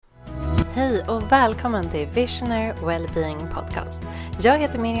Hej och välkommen till Visionary Wellbeing podcast. Jag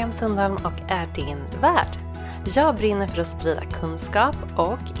heter Miriam och är din värd. Jag brinner för att sprida kunskap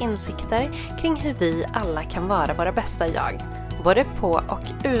och insikter kring hur vi alla kan vara våra bästa jag, både på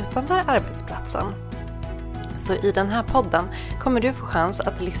och utanför arbetsplatsen. Så i den här podden kommer du få chans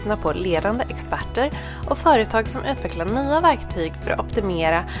att lyssna på ledande experter och företag som utvecklar nya verktyg för att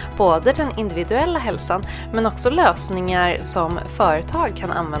optimera både den individuella hälsan men också lösningar som företag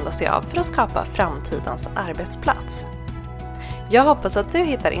kan använda sig av för att skapa framtidens arbetsplats. Jag hoppas att du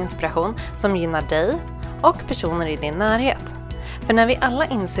hittar inspiration som gynnar dig och personer i din närhet. För när vi alla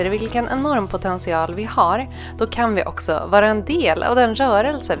inser vilken enorm potential vi har, då kan vi också vara en del av den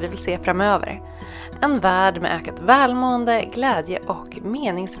rörelse vi vill se framöver. En värld med ökat välmående, glädje och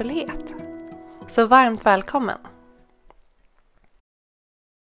meningsfullhet. Så varmt välkommen!